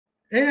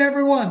Hey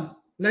everyone,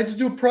 let's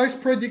do price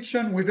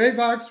prediction with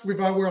AVAX with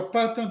our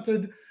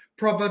patented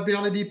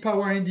probability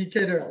power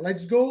indicator.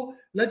 Let's go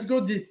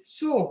deep.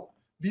 So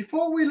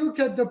before we look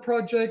at the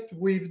project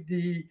with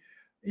the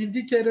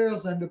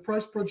indicators and the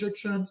price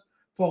projections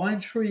for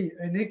entry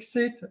and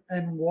exit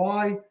and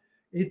why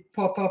it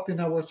pop up in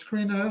our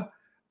screener,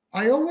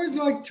 I always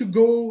like to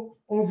go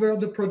over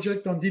the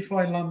project on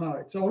DeFi Llama.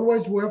 It's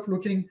always worth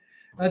looking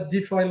at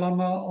DeFi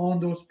Llama on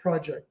those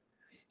projects.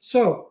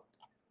 So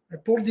I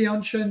pulled the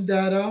on-chain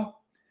data,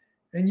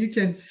 and you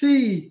can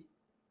see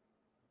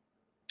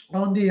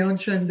on the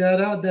on-chain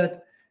data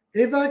that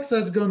AVAX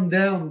has gone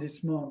down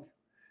this month.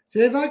 So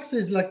AVAX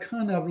is like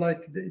kind of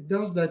like, it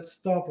does that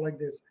stuff like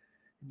this.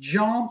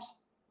 Jumps,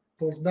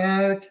 pulls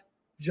back,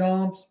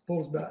 jumps,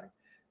 pulls back.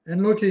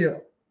 And look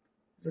here.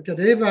 Look at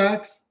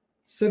AVAX,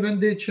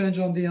 7-day change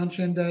on the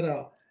on-chain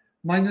data,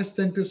 minus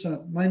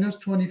 10%, minus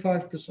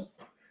 25%.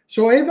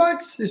 So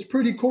AVAX is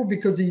pretty cool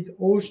because it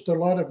hosts a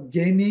lot of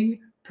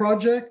gaming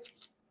project.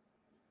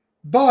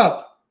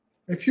 But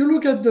if you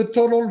look at the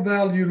total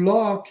value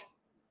lock,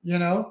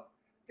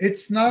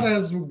 it's not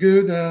as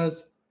good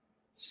as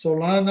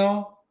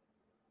Solana,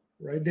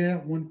 right there,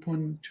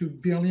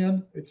 1.2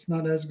 billion. It's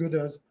not as good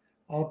as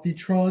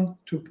Arbitron,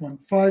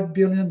 2.5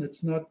 billion.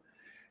 It's not.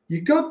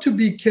 You got to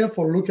be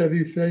careful. Look at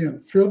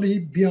Ethereum, 30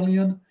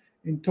 billion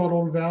in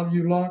total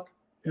value lock.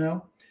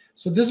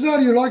 So this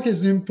value lock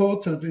is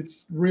important.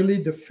 It's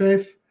really the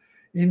faith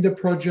in the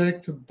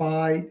project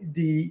by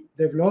the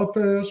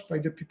developers, by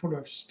the people who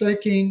are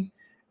staking,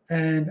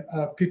 and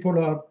people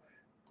who are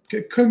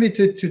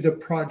committed to the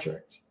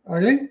project.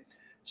 Okay,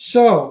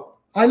 so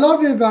I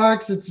love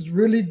AVAX. It's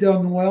really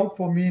done well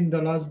for me in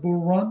the last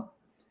bull run,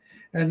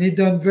 and it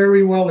done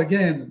very well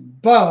again.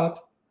 But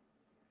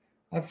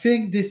I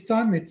think this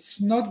time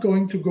it's not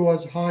going to go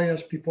as high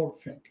as people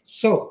think.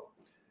 So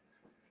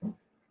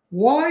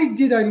why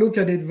did I look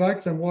at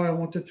AVAX and why I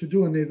wanted to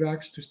do an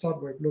AVAX to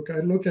start with? Look, I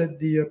look at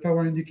the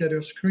power indicator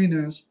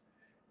screeners,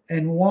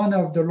 and one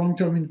of the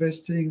long-term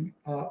investing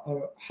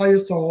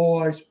highest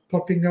ROIs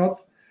popping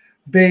up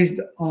based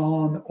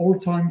on all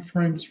time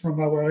frames from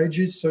our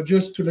edges. So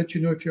just to let you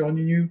know, if you are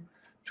new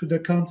to the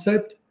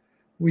concept,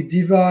 we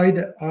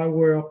divide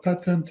our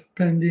patent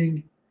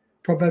pending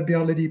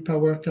probability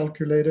power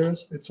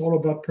calculators. It's all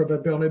about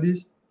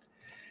probabilities.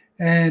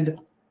 And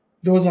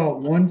those are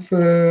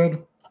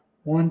 1/3,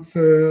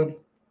 1/3,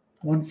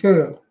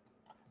 1/3.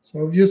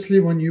 So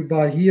obviously when you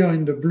buy here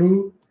in the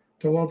blue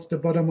towards the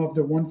bottom of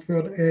the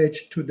 1/3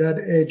 edge to that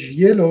edge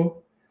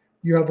yellow,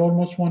 you have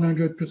almost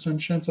 100%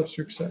 chance of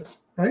success,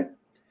 right?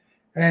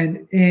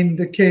 And in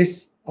the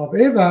case of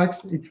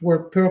AVAX, it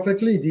worked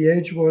perfectly. The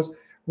edge was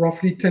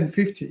roughly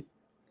 1050.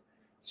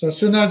 So as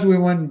soon as we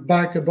went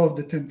back above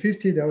the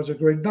 1050, that was a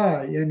great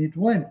buy. And it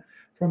went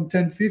from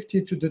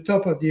 1050 to the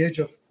top of the edge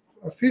of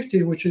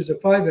 50, which is a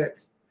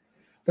 5x.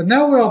 But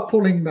now we are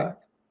pulling back.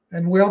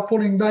 And we are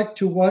pulling back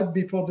to what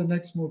before the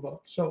next move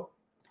up. So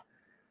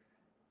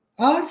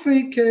I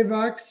think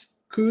AVAX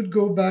could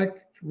go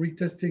back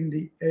retesting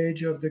the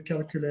edge of the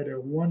calculator,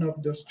 one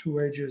of those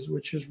two edges,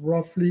 which is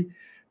roughly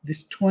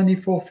this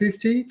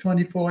 2450,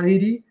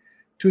 2480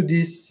 to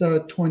this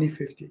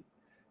 2050.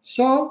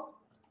 So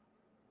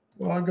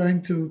we're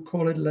going to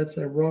call it, let's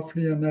say,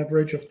 roughly an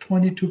average of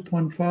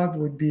 22.5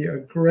 would be a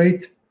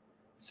great,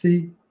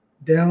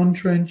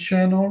 downtrend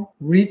channel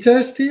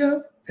retest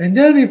here. And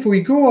then if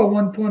we go at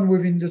one point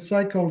within the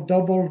cycle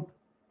double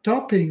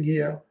topping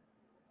here,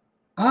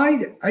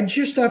 I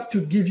just have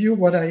to give you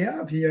what I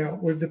have here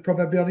with the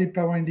probability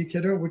power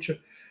indicator, which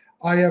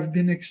I have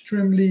been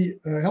extremely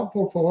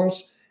helpful for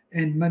us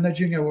in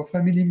managing our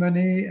family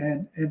money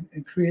and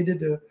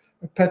created a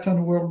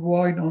pattern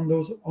worldwide on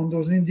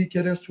those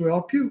indicators to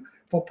help you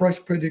for price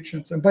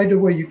predictions. And by the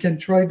way, you can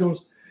try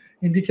those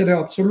indicators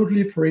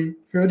absolutely free,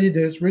 30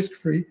 days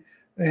risk-free.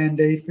 And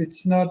if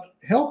it's not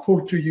helpful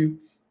to you,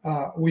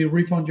 we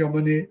refund your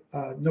money,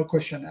 no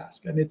question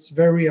asked. And it's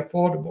very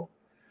affordable.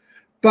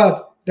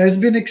 But that's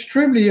been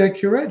extremely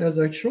accurate, as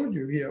I showed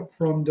you here,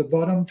 from the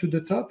bottom to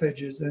the top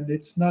edges. And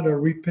it's not a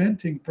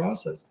repenting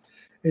process.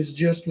 It's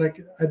just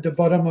like at the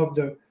bottom of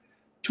the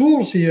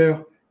tools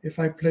here, if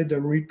I play the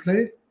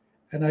replay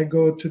and I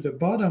go to the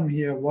bottom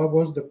here, what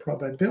was the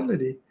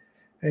probability?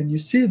 And you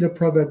see the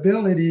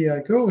probability,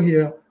 I go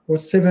here,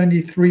 was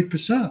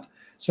 73%.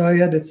 So I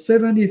had a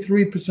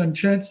 73%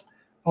 chance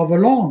of a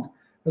long.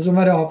 As a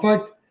matter of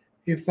fact,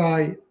 if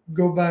I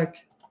go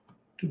back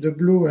to the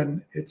blue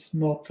and it's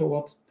more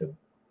towards the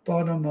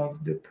bottom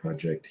of the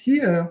project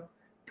here,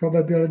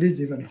 probability is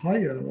even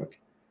higher. Look,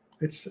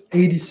 it's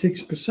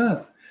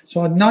 86%.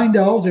 So at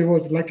 $9, it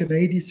was like an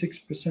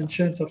 86%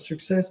 chance of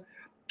success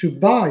to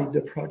buy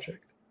the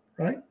project,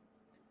 right?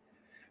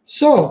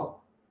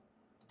 So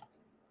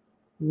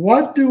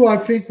what do I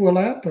think will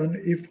happen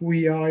if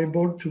we are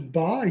able to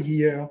buy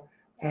here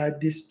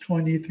at this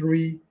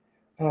 25,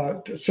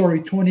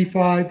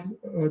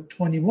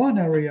 21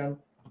 area,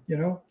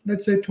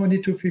 let's say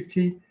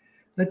 2250.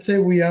 Let's say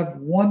we have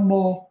one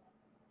more,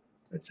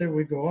 let's say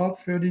we go up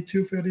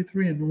 32,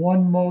 33 and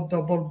one more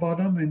double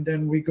bottom, and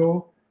then we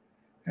go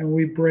and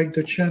we break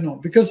the channel.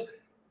 Because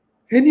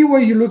any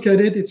way you look at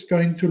it, it's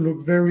going to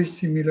look very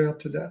similar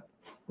to that,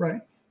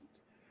 right?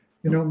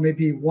 You know,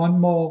 maybe one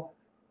more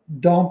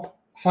dump,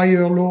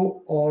 higher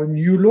low or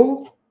new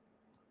low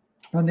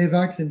on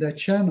AVAX in that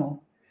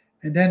channel,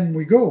 and then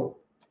we go.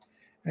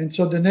 And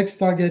so the next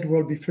target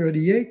will be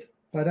 38,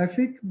 but I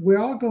think we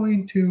are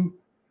going to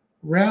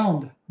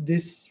round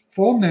this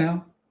for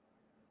now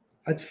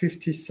at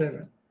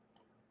 57.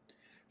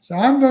 So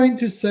I'm going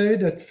to say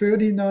that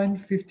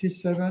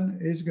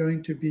 39.57 is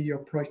going to be your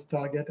price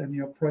target and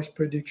your price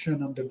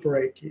prediction on the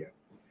break here,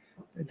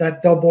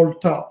 that double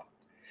top.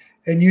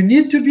 And you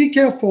need to be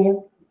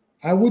careful.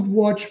 I would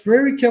watch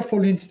very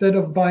carefully instead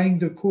of buying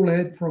the cool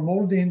head from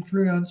all the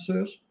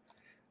influencers.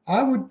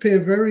 I would pay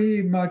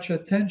very much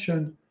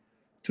attention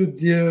to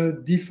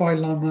the DeFi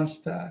Llama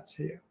stats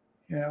here.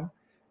 You know,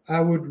 I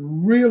would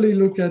really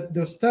look at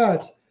the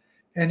stats,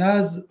 and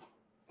as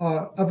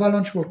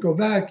Avalanche will go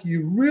back,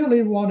 you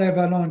really want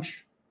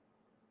Avalanche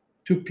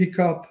to pick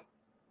up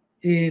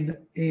in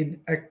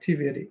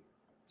activity.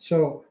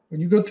 So when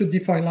you go to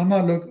DeFi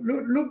Llama,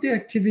 look the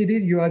activity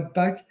you had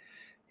back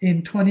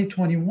in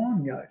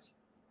 2021, guys.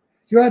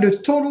 You had a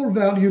total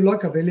value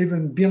lock of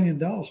 $11 billion.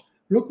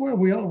 Look where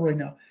we are right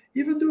now.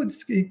 Even though it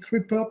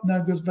creep up, now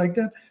goes back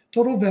down,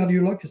 total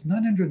value lock is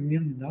 $900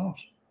 million.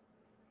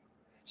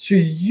 So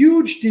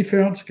huge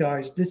difference,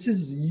 guys. This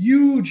is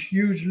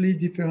hugely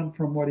different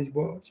from what it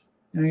was.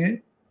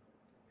 Okay.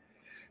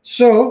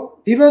 So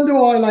even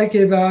though I like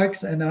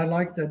AVAX and I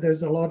like that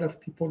there's a lot of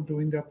people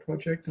doing their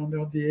project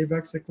under the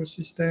AVAX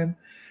ecosystem,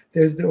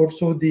 there's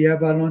also the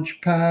Avalanche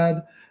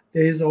pad,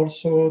 there's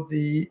also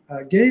the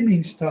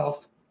gaming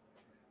stuff.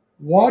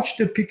 Watch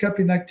the pickup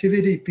in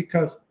activity,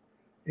 because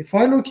if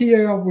I look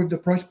here with the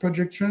price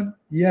projection,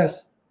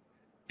 yes,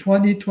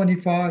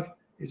 2025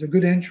 is a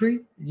good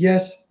entry.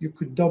 Yes, you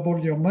could double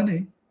your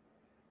money,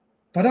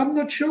 but I'm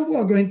not sure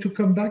we're going to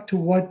come back to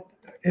what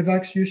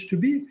AVAX used to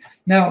be.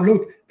 Now,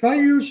 look, if I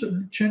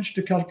change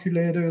the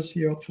calculators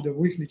here to the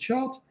weekly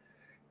charts,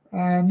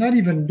 not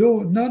even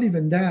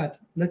that.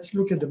 Let's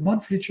look at the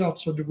monthly chart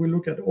so that we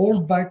look at all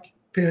back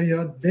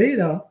period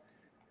data.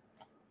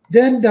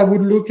 Then that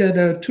would look at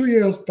a 2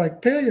 years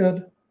back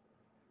period,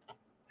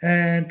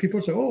 and people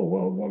say, oh,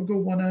 well, we'll go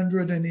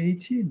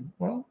 118.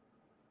 Well,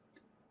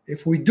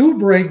 if we do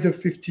break the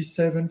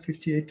 57,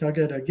 58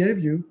 target I gave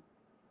you,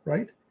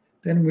 right,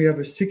 then we have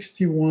a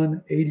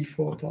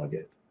 61.84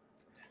 target.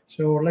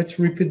 So let's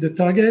repeat the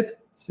target: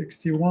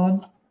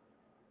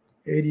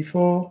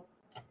 61.84,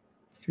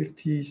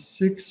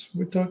 56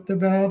 we talked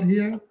about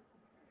here.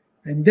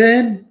 And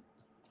then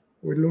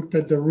we looked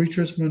at the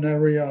retracement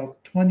area of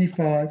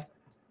 25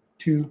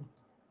 to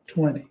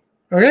 20.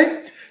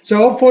 Okay, so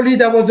hopefully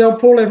that was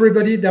helpful,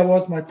 everybody. That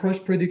was my price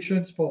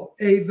predictions for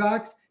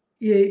AVAX,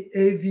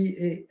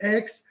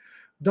 AVAX.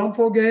 Don't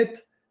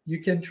forget, you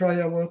can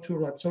try our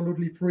tool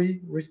absolutely free,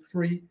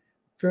 risk-free,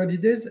 30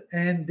 days.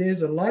 And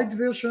there's a light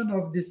version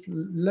of this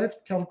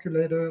left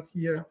calculator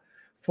here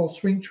for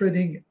swing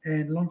trading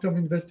and long-term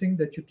investing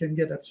that you can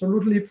get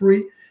absolutely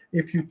free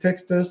if you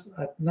text us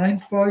at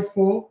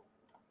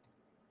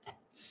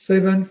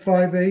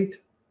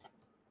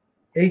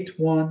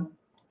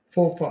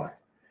 954-758-8145.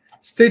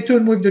 Stay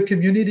tuned with the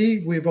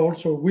community. We have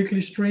also a weekly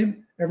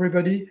stream,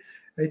 everybody.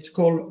 It's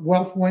called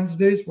Wealth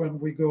Wednesdays, when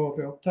we go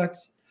over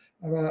tax,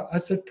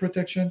 asset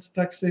protections,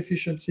 tax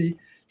efficiency,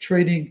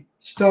 trading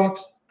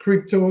stocks,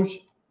 cryptos,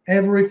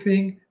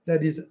 everything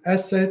that is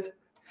asset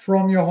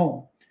from your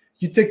home.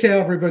 You take care,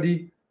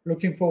 everybody.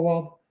 Looking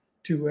forward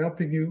to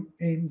helping you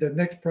in the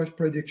next price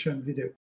prediction video.